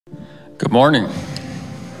Good morning.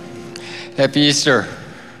 Happy Easter.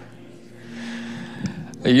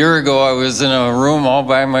 A year ago, I was in a room all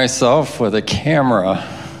by myself with a camera,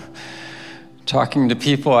 talking to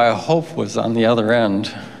people I hope was on the other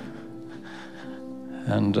end.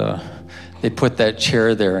 And they put that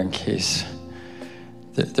chair there in case.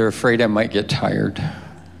 They're afraid I might get tired.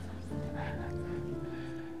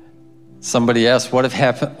 Somebody asked, what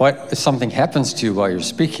if something happens to you while you're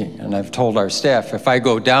speaking? And I've told our staff, if I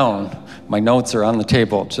go down, my notes are on the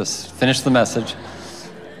table, just finish the message.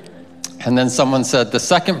 And then someone said, the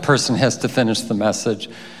second person has to finish the message,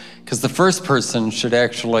 because the first person should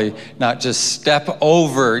actually not just step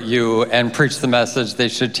over you and preach the message, they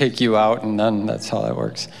should take you out, and then that's how that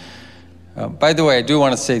works. By the way, I do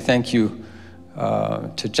want to say thank you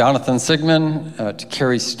to Jonathan Sigmund, to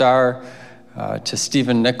Carrie Starr, to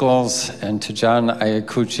Stephen Nichols, and to John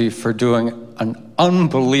Iacucci for doing an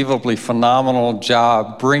unbelievably phenomenal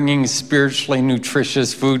job bringing spiritually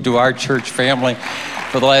nutritious food to our church family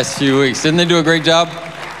for the last few weeks. Didn't they do a great job?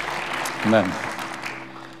 Amen.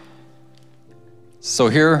 So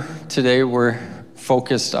here today we're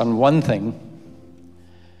focused on one thing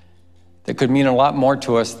that could mean a lot more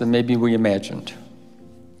to us than maybe we imagined.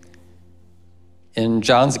 In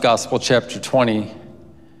John's Gospel, chapter 20,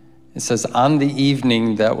 it says, on the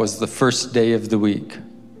evening that was the first day of the week,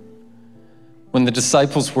 when the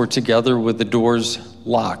disciples were together with the doors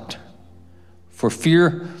locked, for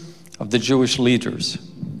fear of the Jewish leaders,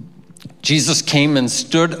 Jesus came and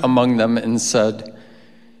stood among them and said,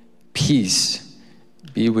 peace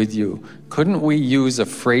be with you. Couldn't we use a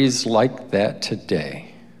phrase like that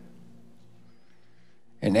today?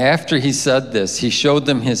 And after he said this, he showed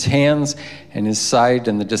them his hands and his side,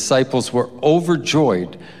 and the disciples were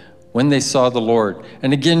overjoyed when they saw the Lord.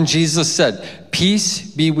 And again, Jesus said, peace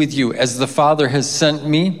be with you. As the Father has sent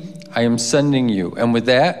me, I am sending you. And with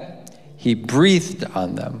that, he breathed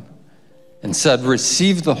on them and said,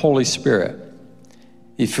 receive the Holy Spirit.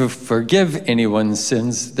 If you forgive anyone's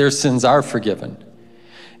sins, their sins are forgiven.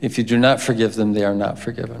 If you do not forgive them, they are not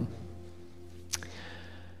forgiven.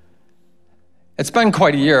 It's been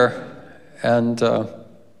quite a year, and a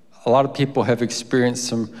lot of people have experienced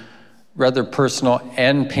some rather personal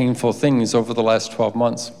and painful things over the last 12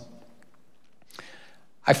 months.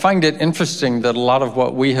 I find it interesting that a lot of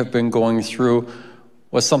what we have been going through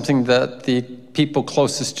was something that the people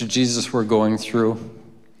closest to Jesus were going through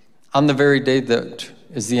on the very day that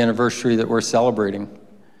is the anniversary that we're celebrating.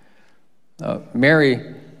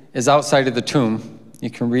 Mary is outside of the tomb. You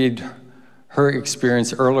can read her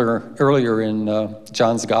experience earlier in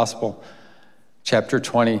John's Gospel, chapter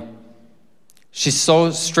 20. She's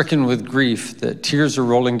so stricken with grief that tears are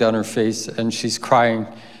rolling down her face and she's crying.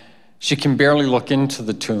 She can barely look into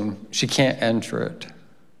the tomb. She can't enter it.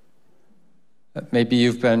 Maybe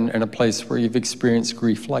you've been in a place where you've experienced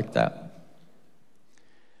grief like that.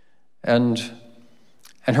 And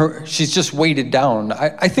she's just weighted down.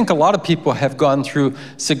 I think a lot of people have gone through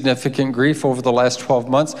significant grief over the last 12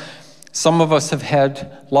 months. Some of us have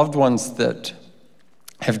had loved ones that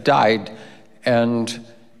have died, and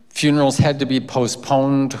funerals had to be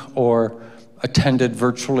postponed or attended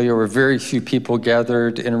virtually, or very few people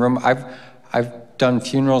gathered in a room. I've done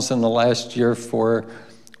funerals in the last year where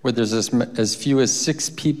there's as few as 6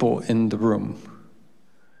 people in the room,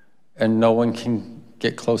 and no one can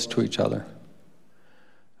get close to each other.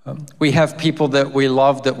 We have people that we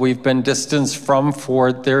love that we've been distanced from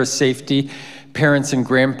for their safety, parents and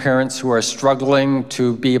grandparents who are struggling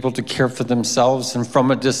to be able to care for themselves, and from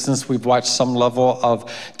a distance we've watched some level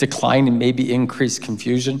of decline and maybe increased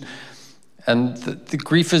confusion. And the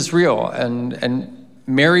grief is real, and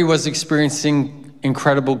Mary was experiencing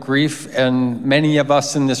incredible grief, and many of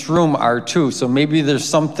us in this room are too. So maybe there's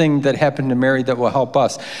something that happened to Mary that will help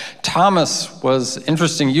us. Thomas was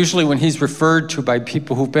interesting. Usually when he's referred to by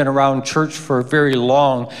people who've been around church for very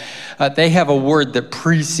long, they have a word that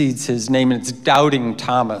precedes his name, and it's doubting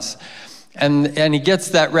Thomas. And he gets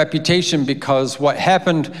that reputation because what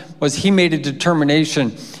happened was he made a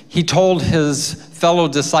determination. He told his fellow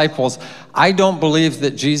disciples, I don't believe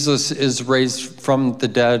that Jesus is raised from the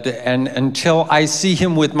dead, and until I see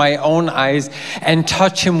him with my own eyes and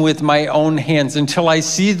touch him with my own hands, until I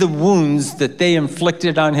see the wounds that they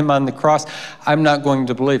inflicted on him on the cross, I'm not going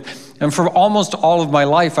to believe. And for almost all of my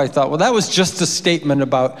life, I thought, well, that was just a statement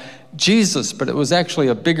about Jesus, but it was actually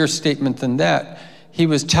a bigger statement than that. He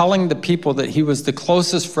was telling the people that he was the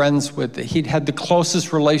closest friends with, that he'd had the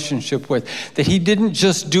closest relationship with, that he didn't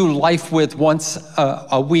just do life with once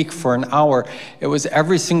a week for an hour. It was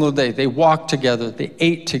every single day. They walked together, they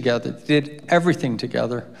ate together, they did everything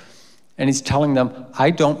together. And he's telling them,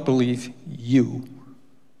 I don't believe you.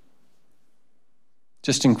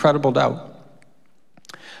 Just incredible doubt.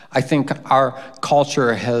 I think our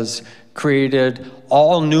culture has created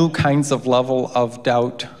all new kinds of level of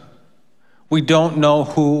doubt. We don't know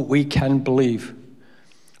who we can believe.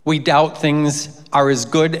 We doubt things are as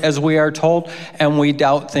good as we are told, and we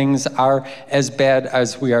doubt things are as bad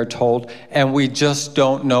as we are told, and we just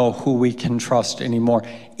don't know who we can trust anymore.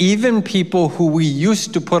 Even people who we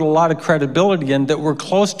used to put a lot of credibility in that were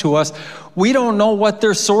close to us, we don't know what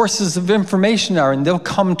their sources of information are, and they'll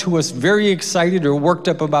come to us very excited or worked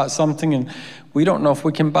up about something, and we don't know if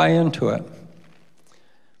we can buy into it.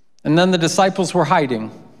 And then the disciples were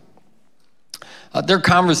hiding. Their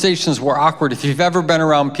conversations were awkward. If you've ever been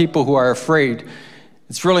around people who are afraid,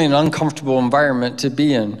 it's really an uncomfortable environment to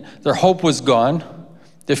be in. Their hope was gone.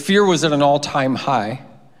 Their fear was at an all-time high.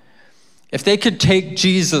 If they could take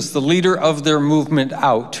Jesus, the leader of their movement,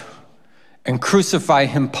 out and crucify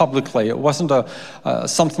him publicly, it wasn't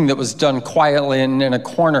something that was done quietly in a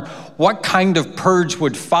corner, what kind of purge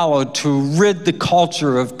would follow to rid the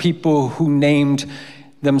culture of people who named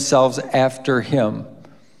themselves after him?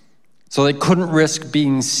 So they couldn't risk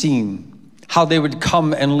being seen. How they would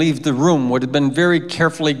come and leave the room would have been very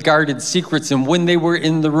carefully guarded secrets. And when they were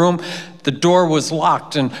in the room, the door was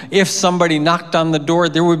locked. And if somebody knocked on the door,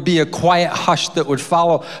 there would be a quiet hush that would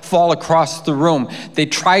fall across the room. They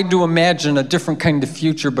tried to imagine a different kind of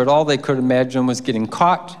future, but all they could imagine was getting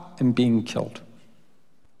caught and being killed.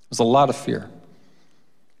 It was a lot of fear.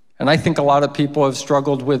 And I think a lot of people have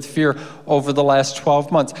struggled with fear over the last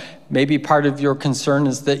 12 months. Maybe part of your concern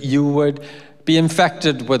is that you would be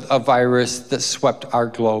infected with a virus that swept our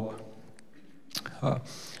globe.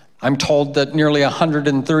 I'm told that nearly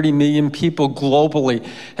 130 million people globally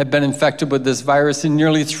have been infected with this virus, and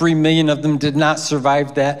nearly 3 million of them did not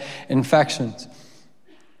survive that infection.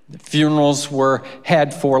 Funerals were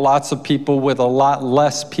had for lots of people with a lot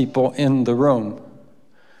less people in the room.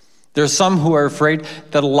 There's some who are afraid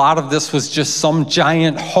that a lot of this was just some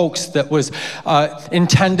giant hoax that was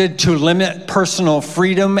intended to limit personal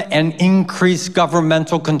freedom and increase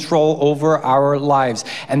governmental control over our lives,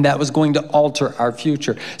 and that was going to alter our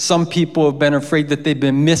future. Some people have been afraid that they've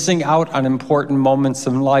been missing out on important moments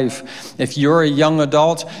in life. If you're a young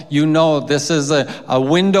adult, you know this is a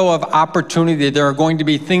window of opportunity. There are going to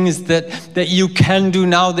be things that you can do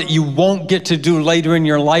now that you won't get to do later in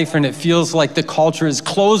your life, and it feels like the culture is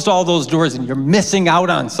closed all those doors and you're missing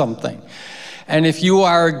out on something. And if you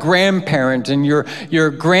are a grandparent and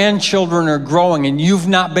your grandchildren are growing and you've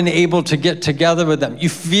not been able to get together with them, you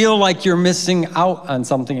feel like you're missing out on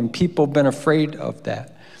something, and people have been afraid of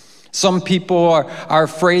that. Some people are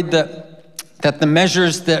afraid that the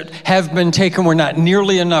measures that have been taken were not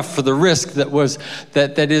nearly enough for the risk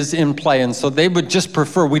that is in play, and so they would just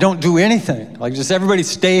prefer we don't do anything, like just everybody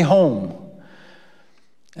stay home.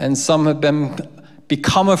 And some have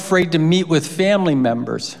become afraid to meet with family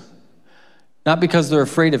members, not because they're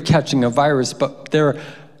afraid of catching a virus, but they're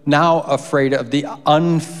now afraid of the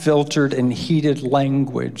unfiltered and heated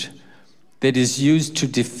language that is used to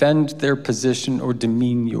defend their position or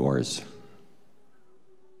demean yours.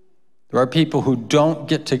 There are people who don't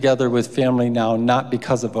get together with family now, not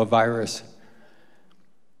because of a virus,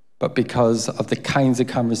 but because of the kinds of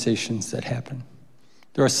conversations that happen.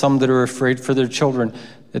 There are some that are afraid for their children,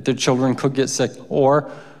 that their children could get sick,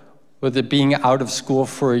 or with it being out of school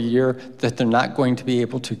for a year, that they're not going to be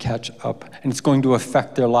able to catch up, and it's going to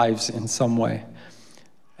affect their lives in some way.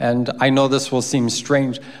 And I know this will seem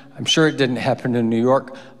strange. I'm sure it didn't happen in New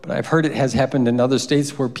York, but I've heard it has happened in other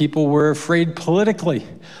states where people were afraid politically,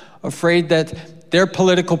 afraid that their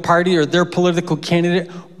political party or their political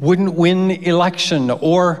candidate wouldn't win election,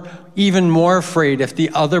 or even more afraid if the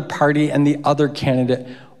other party and the other candidate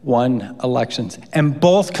won elections. And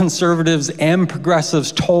both conservatives and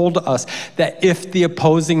progressives told us that if the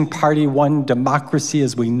opposing party won, democracy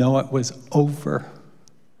as we know it was over.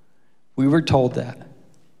 We were told that.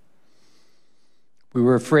 We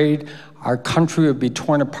were afraid our country would be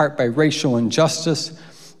torn apart by racial injustice,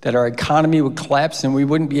 that our economy would collapse and we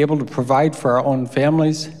wouldn't be able to provide for our own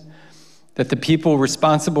families, that the people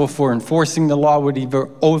responsible for enforcing the law would either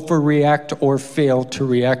overreact or fail to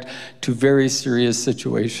react to very serious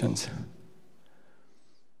situations.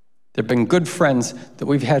 There have been good friends that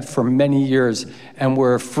we've had for many years, and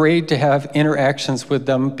we're afraid to have interactions with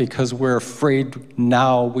them because we're afraid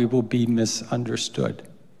now we will be misunderstood.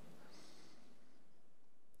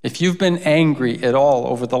 If you've been angry at all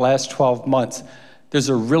over the last 12 months, there's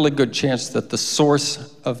a really good chance that the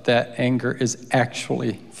source of that anger is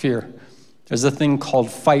actually fear. There's a thing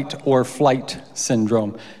called fight or flight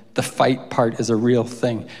syndrome. The fight part is a real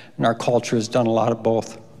thing, and our culture has done a lot of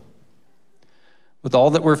both. with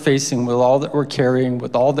all that we're facing, with all that we're carrying,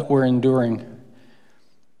 with all that we're enduring,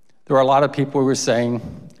 there are a lot of people who are saying,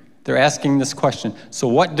 they're asking this question, so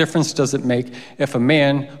what difference does it make if a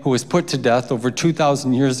man who was put to death over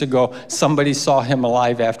 2,000 years ago, somebody saw him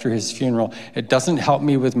alive after his funeral? It doesn't help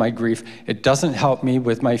me with my grief. It doesn't help me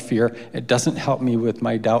with my fear. It doesn't help me with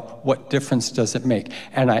my doubt. What difference does it make?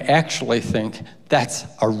 And I actually think that's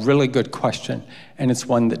a really good question, and it's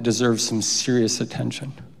one that deserves some serious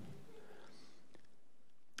attention.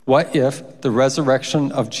 What if the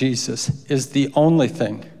resurrection of Jesus is the only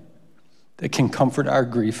thing that can comfort our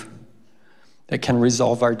grief, that can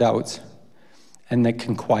resolve our doubts, and that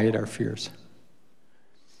can quiet our fears?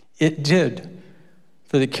 It did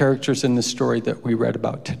for the characters in the story that we read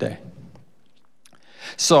about today.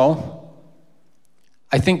 So,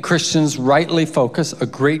 I think Christians rightly focus a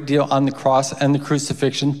great deal on the cross and the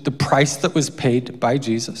crucifixion, the price that was paid by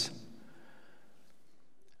Jesus.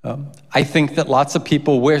 I think that lots of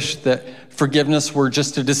people wish that forgiveness were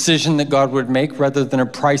just a decision that God would make rather than a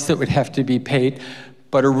price that would have to be paid,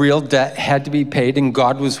 but a real debt had to be paid, and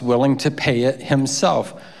God was willing to pay it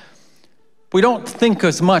himself. We don't think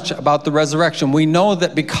as much about the resurrection. We know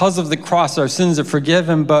that because of the cross, our sins are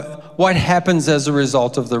forgiven, but what happens as a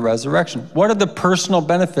result of the resurrection? What are the personal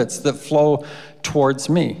benefits that flow towards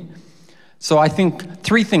me? So I think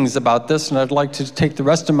three things about this, and I'd like to take the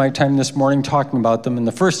rest of my time this morning talking about them. And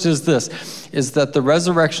the first is this, is that the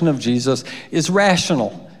resurrection of Jesus is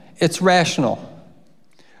rational. It's rational.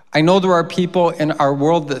 I know there are people in our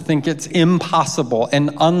world that think it's impossible and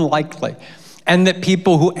unlikely, and that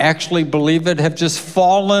people who actually believe it have just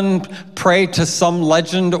fallen prey to some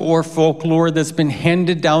legend or folklore that's been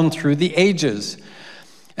handed down through the ages.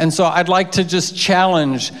 And so I'd like to just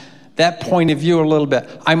challenge that point of view a little bit.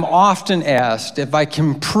 I'm often asked if I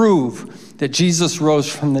can prove that Jesus rose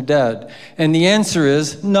from the dead. And the answer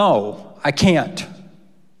is no, I can't.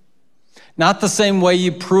 Not the same way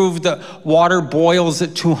you prove that water boils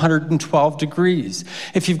at 212 degrees.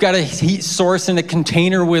 If you've got a heat source in a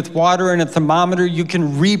container with water and a thermometer, you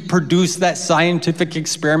can reproduce that scientific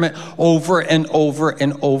experiment over and over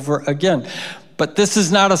and over again. But this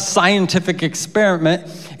is not a scientific experiment,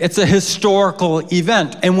 it's a historical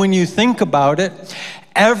event. And when you think about it,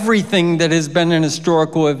 everything that has been an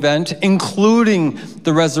historical event, including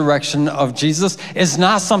the resurrection of Jesus, is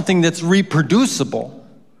not something that's reproducible.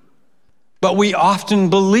 But we often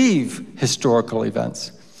believe historical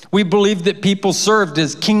events. We believe that people served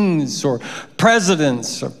as kings or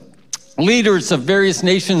presidents or leaders of various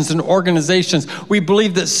nations and organizations. We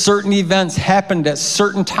believe that certain events happened at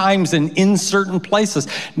certain times and in certain places,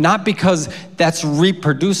 not because that's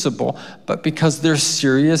reproducible, but because there's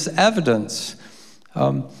serious evidence.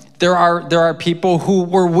 There are people who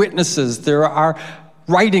were witnesses. There are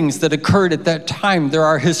writings that occurred at that time. There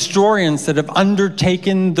are historians that have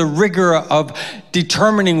undertaken the rigor of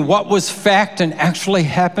determining what was fact and actually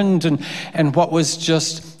happened and what was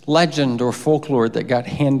just legend or folklore that got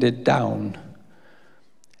handed down.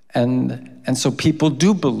 And so people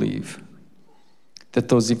do believe that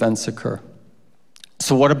those events occur.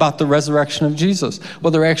 So what about the resurrection of Jesus?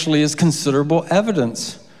 Well, there actually is considerable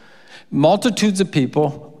evidence. Multitudes of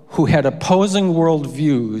people who had opposing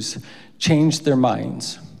worldviews changed their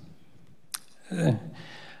minds.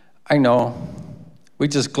 I know, we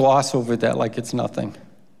just gloss over that like it's nothing.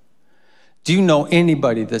 Do you know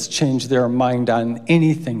anybody that's changed their mind on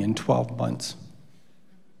anything in 12 months?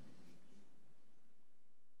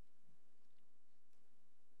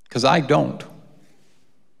 Because I don't.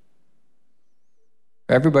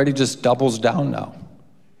 Everybody just doubles down now.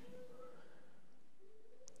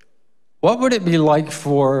 What would it be like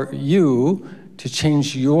for you to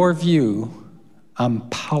change your view on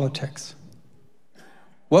politics?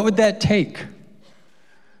 What would that take?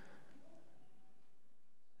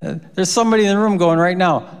 There's somebody in the room going right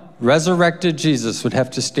now, resurrected Jesus would have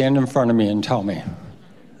to stand in front of me and tell me.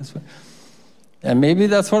 And maybe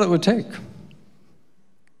that's what it would take.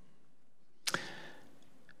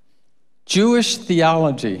 Jewish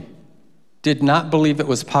theology did not believe it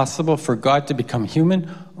was possible for God to become human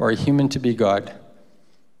or a human to be God.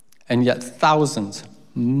 And yet thousands,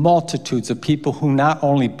 multitudes of people who not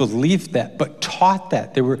only believed that, but taught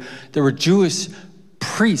that. There were Jewish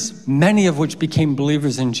priests, many of which became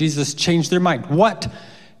believers in Jesus, changed their mind. What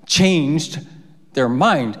changed their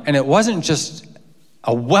mind? And it wasn't just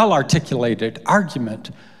a well-articulated argument.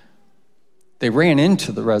 They ran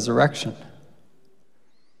into the resurrection.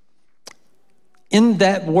 In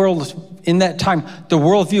that world, in that time, the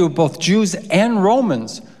worldview of both Jews and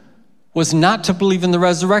Romans was not to believe in the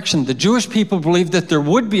resurrection. The Jewish people believed that there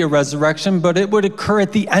would be a resurrection, but it would occur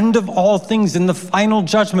at the end of all things in the final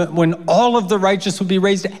judgment when all of the righteous would be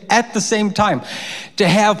raised at the same time. To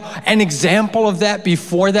have an example of that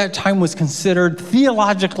before that time was considered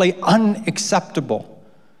theologically unacceptable.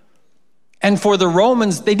 And for the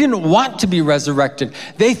Romans, they didn't want to be resurrected.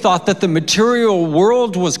 They thought that the material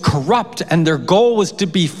world was corrupt and their goal was to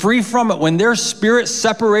be free from it. When their spirit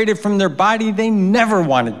separated from their body, they never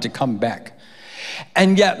wanted to come back.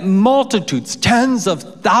 And yet multitudes, tens of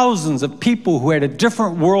thousands of people who had a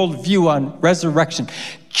different worldview on resurrection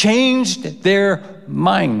changed their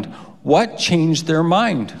mind. What changed their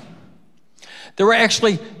mind? There were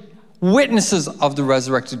actually witnesses of the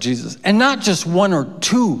resurrected Jesus, and not just one or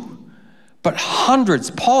two, but hundreds.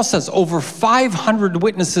 Paul says over 500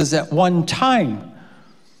 witnesses at one time.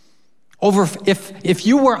 If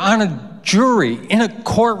you were on a jury in a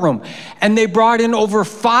courtroom and they brought in over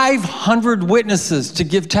 500 witnesses to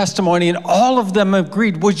give testimony and all of them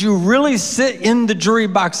agreed, would you really sit in the jury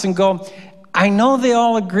box and go, I know they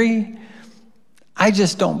all agree, I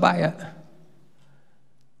just don't buy it?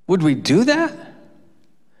 Would we do that?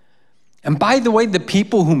 And by the way, the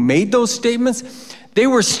people who made those statements, they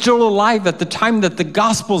were still alive at the time that the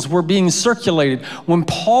Gospels were being circulated. When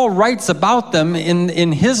Paul writes about them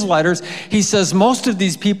in his letters, he says most of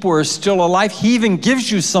these people are still alive. He even gives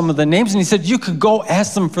you some of the names, and he said you could go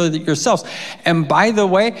ask them for yourselves. And by the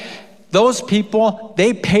way, those people,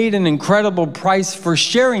 they paid an incredible price for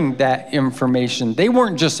sharing that information. They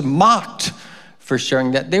weren't just mocked for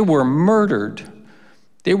sharing that. They were murdered.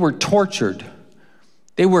 They were tortured.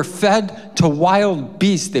 They were fed to wild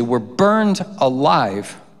beasts. They were burned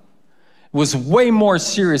alive. It was way more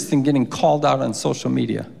serious than getting called out on social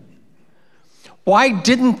media. Why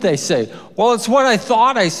didn't they say, well, it's what I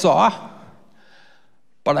thought I saw,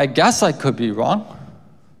 but I guess I could be wrong?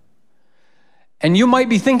 And you might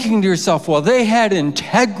be thinking to yourself, well, they had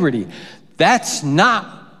integrity. That's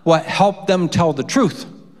not what helped them tell the truth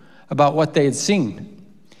about what they had seen.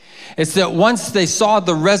 It's that once they saw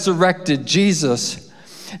the resurrected Jesus,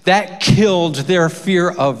 that killed their fear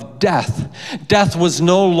of death. Death was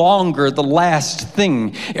no longer the last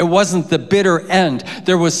thing. It wasn't the bitter end.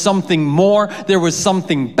 There was something more. There was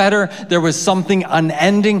something better. There was something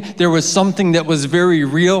unending. There was something that was very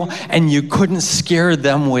real, and you couldn't scare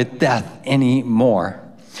them with death anymore.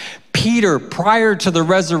 Peter, prior to the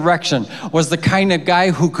resurrection, was the kind of guy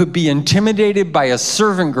who could be intimidated by a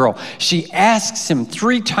servant girl. She asks him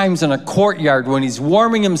 3 times in a courtyard when he's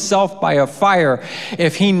warming himself by a fire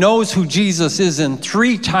if he knows who Jesus is, and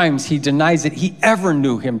 3 times he denies that he ever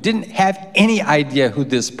knew him, didn't have any idea who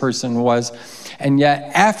this person was. And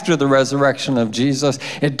yet, after the resurrection of Jesus,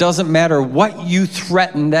 it doesn't matter what you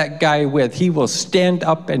threaten that guy with, he will stand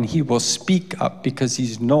up and he will speak up because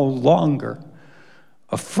he's no longer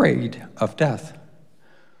afraid of death.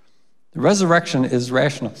 The resurrection is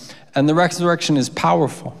rational, and the resurrection is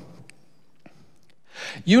powerful.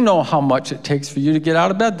 You know how much it takes for you to get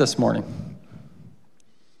out of bed this morning.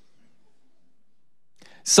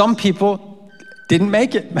 Some people didn't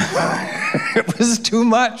make it. It was too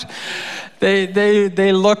much.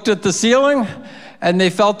 They looked at the ceiling, and they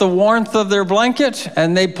felt the warmth of their blanket,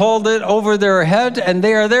 and they pulled it over their head, and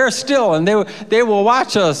they are there still, and they will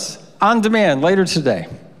watch us on demand later today.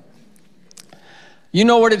 You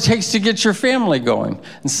know what it takes to get your family going.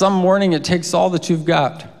 And some morning it takes all that you've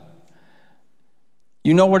got.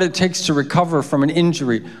 You know what it takes to recover from an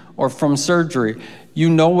injury or from surgery. You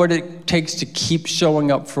know what it takes to keep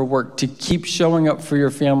showing up for work, to keep showing up for your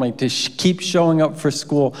family, to keep showing up for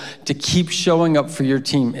school, to keep showing up for your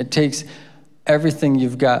team. It takes everything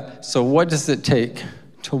you've got. So what does it take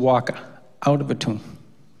to walk out of a tomb?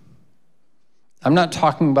 I'm not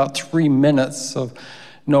talking about 3 minutes of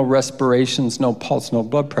no respirations, no pulse, no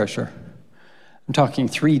blood pressure. I'm talking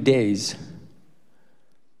 3 days.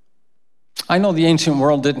 I know the ancient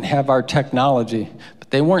world didn't have our technology, but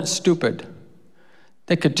they weren't stupid.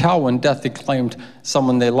 They could tell when death had claimed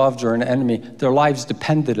someone they loved or an enemy. Their lives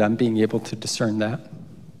depended on being able to discern that.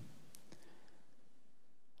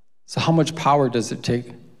 So how much power does it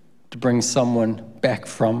take to bring someone back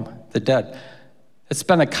from the dead? It's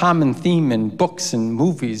been a common theme in books and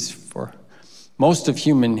movies for most of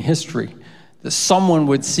human history, that someone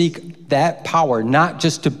would seek that power, not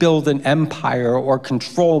just to build an empire or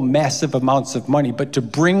control massive amounts of money, but to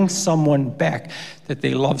bring someone back that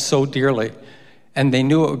they love so dearly. And they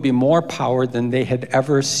knew it would be more power than they had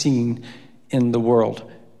ever seen in the world.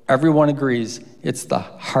 Everyone agrees it's the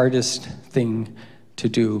hardest thing to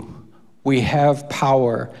do. We have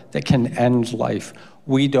power that can end life.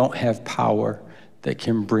 We don't have power that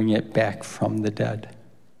can bring it back from the dead.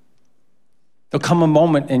 There'll come a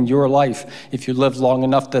moment in your life, if you live long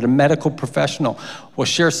enough, that a medical professional will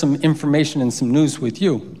share some information and some news with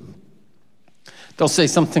you. They'll say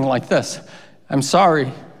something like this: "I'm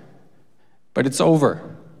sorry, but it's over.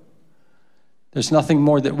 There's nothing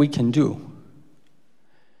more that we can do.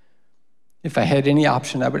 If I had any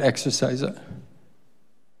option, I would exercise it.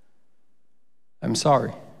 I'm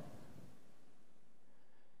sorry."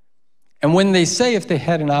 And when they say if they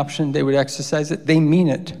had an option, they would exercise it, they mean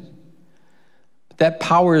it. That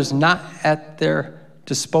power is not at their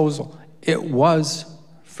disposal. It was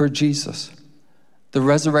for Jesus. The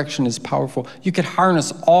resurrection is powerful. You could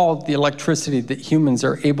harness all the electricity that humans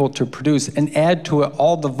are able to produce and add to it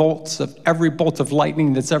all the volts of every bolt of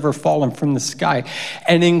lightning that's ever fallen from the sky,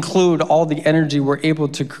 and include all the energy we're able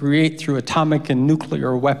to create through atomic and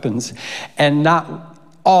nuclear weapons. And not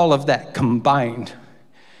all of that combined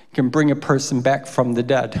can bring a person back from the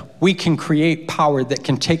dead. We can create power that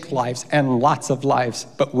can take lives, and lots of lives,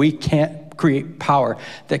 but we can't create power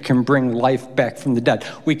that can bring life back from the dead.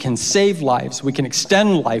 We can save lives, we can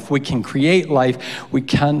extend life, we can create life. We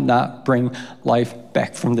cannot bring life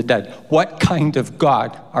back from the dead. What kind of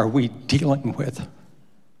God are we dealing with?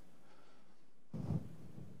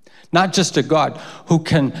 Not just a God who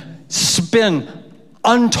can spin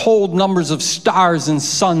untold numbers of stars and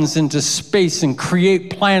suns into space and create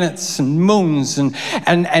planets and moons and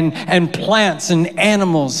plants and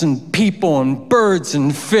animals and people and birds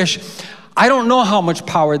and fish. I don't know how much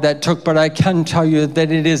power that took, but I can tell you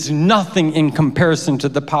that it is nothing in comparison to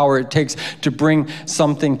the power it takes to bring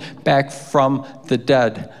something back from the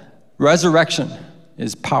dead. Resurrection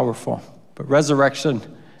is powerful, but resurrection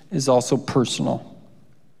is also personal.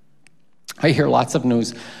 I hear lots of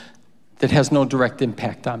news that has no direct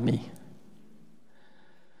impact on me.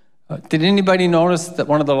 Did anybody notice that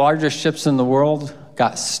one of the largest ships in the world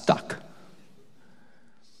got stuck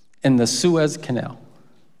in the Suez Canal?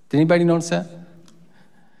 Did anybody notice that?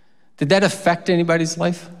 Did that affect anybody's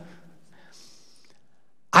life?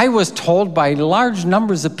 I was told by large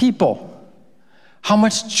numbers of people how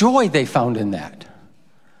much joy they found in that.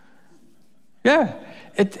 Yeah,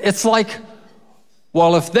 it's like,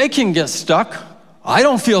 well, if they can get stuck, I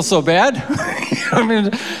don't feel so bad. I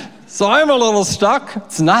mean, so I'm a little stuck.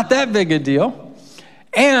 It's not that big a deal.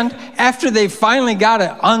 And after they finally got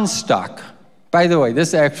it unstuck, by the way,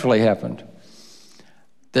 this actually happened.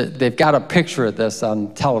 They've got a picture of this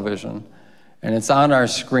on television, and it's on our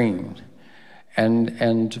screen.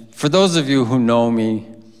 And for those of you who know me,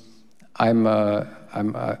 I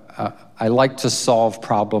like to solve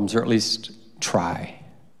problems, or at least try.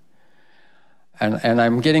 And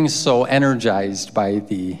I'm getting so energized by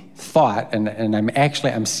the thought, and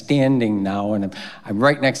I'm standing now, and I'm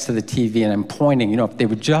right next to the TV, and I'm pointing, if they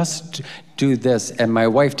would just do this, and my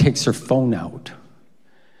wife takes her phone out.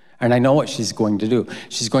 And I know what she's going to do.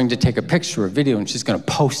 She's going to take a picture or video, and she's going to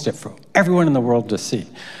post it for everyone in the world to see.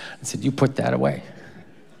 I said, "You put that away."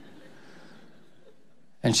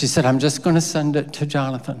 And she said, "I'm just going to send it to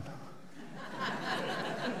Jonathan."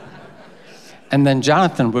 And then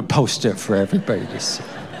Jonathan would post it for everybody to see.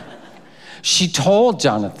 She told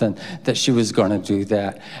Jonathan that she was going to do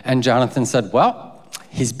that. And Jonathan said, "Well,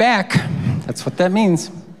 he's back." That's what that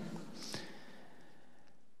means.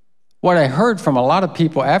 What I heard from a lot of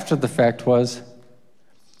people after the fact was,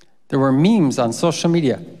 there were memes on social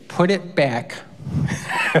media, "Put it back."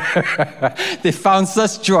 They found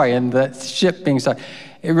such joy in the ship being stuck.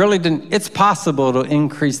 It really didn't. It's possible to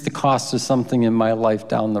increase the cost of something in my life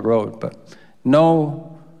down the road, but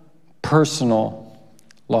no personal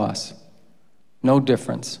loss, no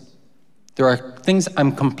difference. There are things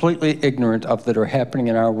I'm completely ignorant of that are happening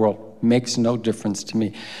in our world. Makes no difference to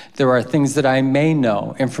me. There are things that I may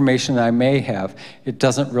know, information I may have. It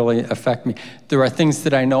doesn't really affect me. There are things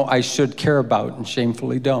that I know I should care about and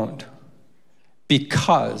shamefully don't,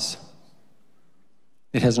 because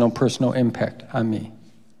it has no personal impact on me.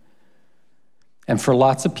 And for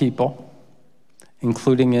lots of people,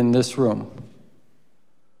 including in this room,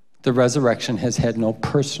 the resurrection has had no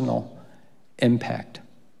personal impact.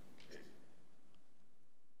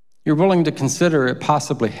 You're willing to consider it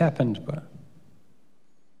possibly happened, but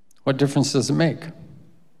what difference does it make?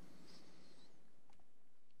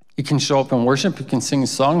 You can show up and worship, you can sing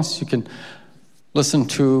songs, you can listen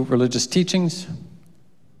to religious teachings.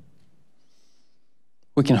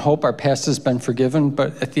 We can hope our past has been forgiven,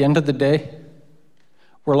 but at the end of the day,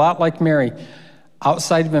 we're a lot like Mary,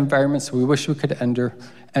 outside of environments we wish we could enter,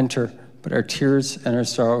 but our tears and our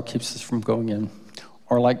sorrow keeps us from going in.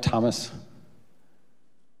 Or like Thomas,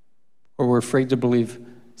 or we're afraid to believe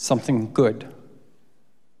something good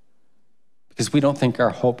because we don't think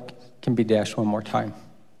our hope can be dashed one more time.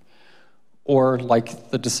 or like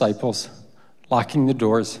the disciples, locking the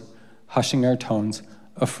doors, hushing our tones,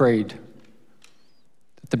 afraid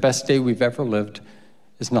that the best day we've ever lived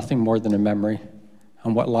is nothing more than a memory,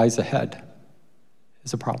 and what lies ahead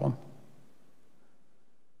is a problem.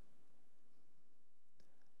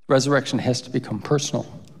 Resurrection has to become personal.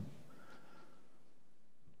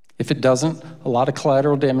 If it doesn't, a lot of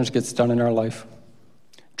collateral damage gets done in our life.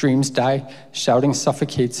 Dreams die, shouting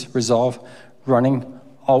suffocates, resolve, running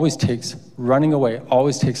away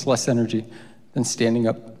always takes less energy than standing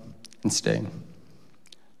up and staying.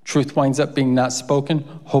 Truth winds up being not spoken,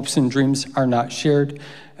 hopes and dreams are not shared,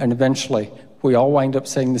 and eventually we all wind up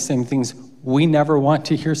saying the same things we never want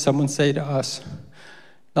to hear someone say to us.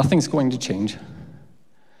 Nothing's going to change.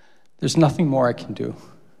 There's nothing more I can do.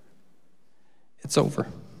 It's over.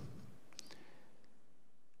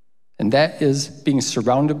 And that is being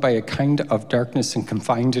surrounded by a kind of darkness and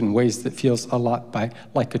confined in ways that feels a lot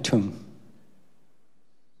like a tomb.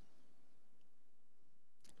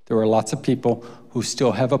 There are lots of people who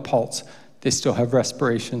still have a pulse, they still have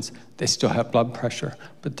respirations, they still have blood pressure,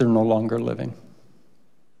 but they're no longer living.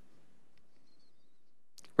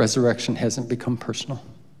 Resurrection hasn't become personal.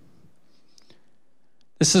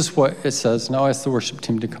 This is what it says. Now I ask the worship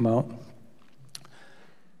team to come out.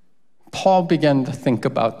 Paul began to think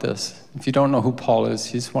about this. If you don't know who Paul is,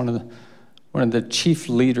 he's one of the chief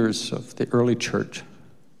leaders of the early church.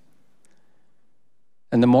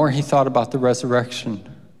 And the more he thought about the resurrection,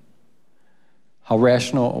 how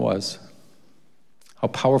rational it was, how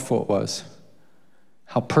powerful it was,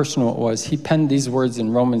 how personal it was, he penned these words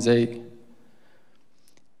in Romans 8.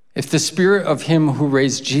 If the spirit of him who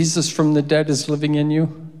raised Jesus from the dead is living in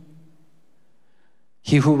you,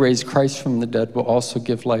 he who raised Christ from the dead will also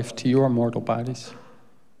give life to your mortal bodies.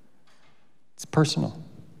 It's personal.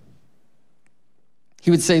 He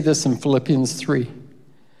would say this in Philippians 3.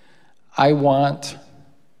 I want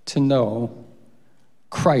to know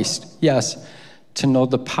Christ. Yes, to know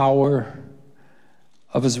the power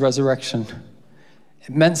of his resurrection.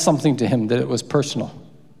 It meant something to him that it was personal.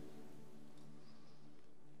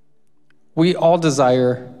 We all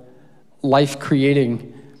desire life-creating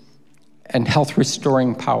and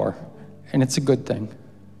health-restoring power, and it's a good thing.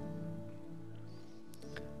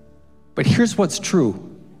 But here's what's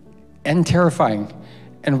true and terrifying,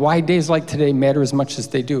 and why days like today matter as much as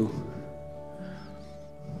they do.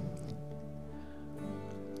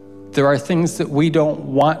 There are things that we don't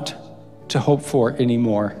want to hope for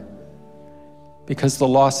anymore because the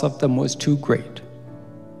loss of them was too great.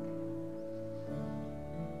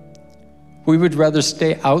 We would rather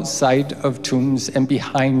stay outside of tombs and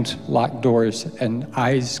behind locked doors and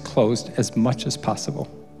eyes closed as much as possible.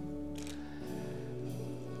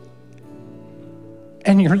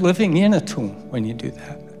 And you're living in a tomb when you do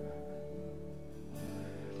that.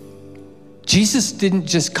 Jesus didn't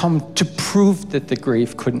just come to prove that the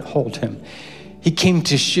grave couldn't hold him. He came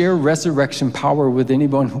to share resurrection power with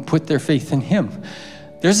anyone who put their faith in him.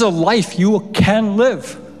 There's a life you can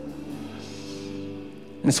live.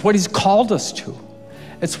 And it's what he's called us to.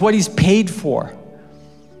 It's what he's paid for.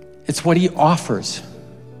 It's what he offers.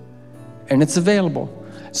 And it's available.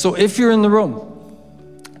 So if you're in the room,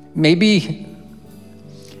 maybe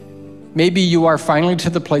you are finally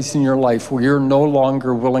to the place in your life where you're no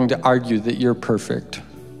longer willing to argue that you're perfect,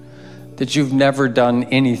 that you've never done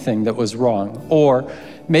anything that was wrong. Or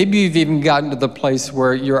maybe you've even gotten to the place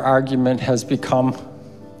where your argument has become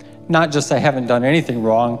not just I haven't done anything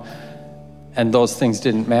wrong, and those things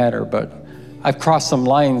didn't matter, but I've crossed some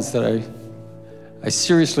lines that I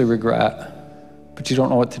seriously regret, but you don't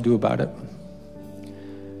know what to do about it.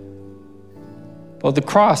 Well, the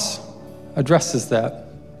cross addresses that.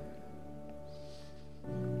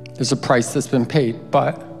 There's a price that's been paid,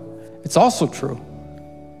 but it's also true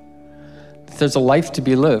that there's a life to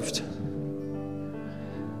be lived.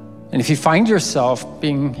 And if you find yourself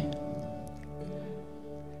being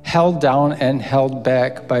held down and held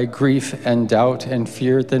back by grief and doubt and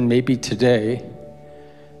fear, then maybe today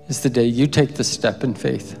is the day you take the step in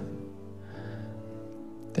faith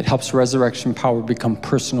that helps resurrection power become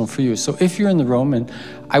personal for you. So if you're in the room, and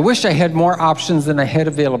I wish I had more options than I had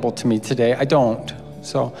available to me today, I don't.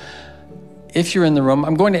 So if you're in the room,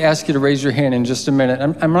 I'm going to ask you to raise your hand in just a minute.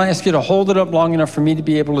 I'm going to ask you to hold it up long enough for me to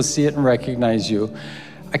be able to see it and recognize you.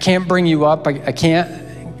 I can't bring you up. I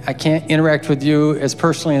can't interact with you as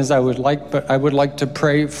personally as I would like, but I would like to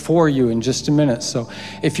pray for you in just a minute. So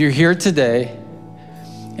if you're here today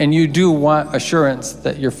and you do want assurance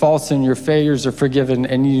that your faults and your failures are forgiven,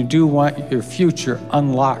 and you do want your future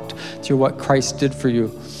unlocked through what Christ did for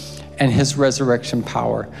you, and his resurrection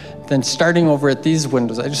power. Then starting over at these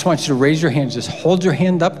windows, I just want you to raise your hand. Just hold your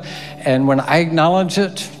hand up, and when I acknowledge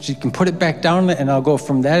it, you can put it back down, and I'll go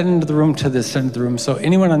from that end of the room to this end of the room. So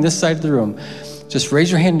anyone on this side of the room, just raise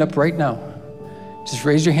your hand up right now. Just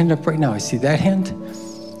raise your hand up right now. I see that hand.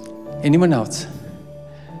 Anyone else?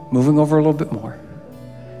 Moving over a little bit more.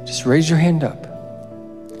 Just raise your hand up.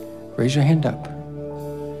 Raise your hand up.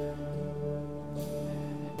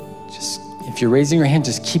 Just, if you're raising your hand,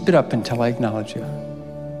 just keep it up until I acknowledge you.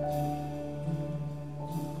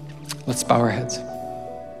 Let's bow our heads.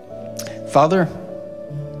 Father,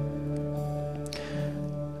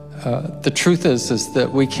 the truth is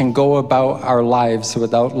that we can go about our lives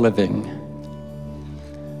without living,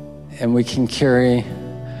 and we can carry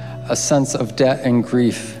a sense of debt and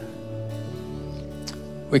grief.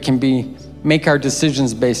 We can make our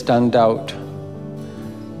decisions based on doubt,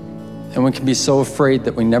 and we can be so afraid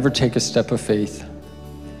that we never take a step of faith.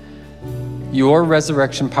 Your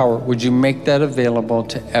resurrection power, would you make that available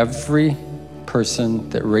to every person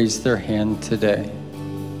that raised their hand today?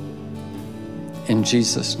 In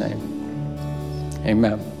Jesus' name,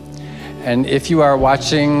 amen. And if you are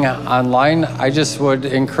watching online, I just would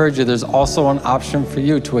encourage you, there's also an option for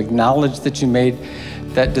you to acknowledge that you made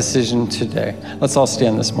that decision today. Let's all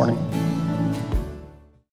stand this morning.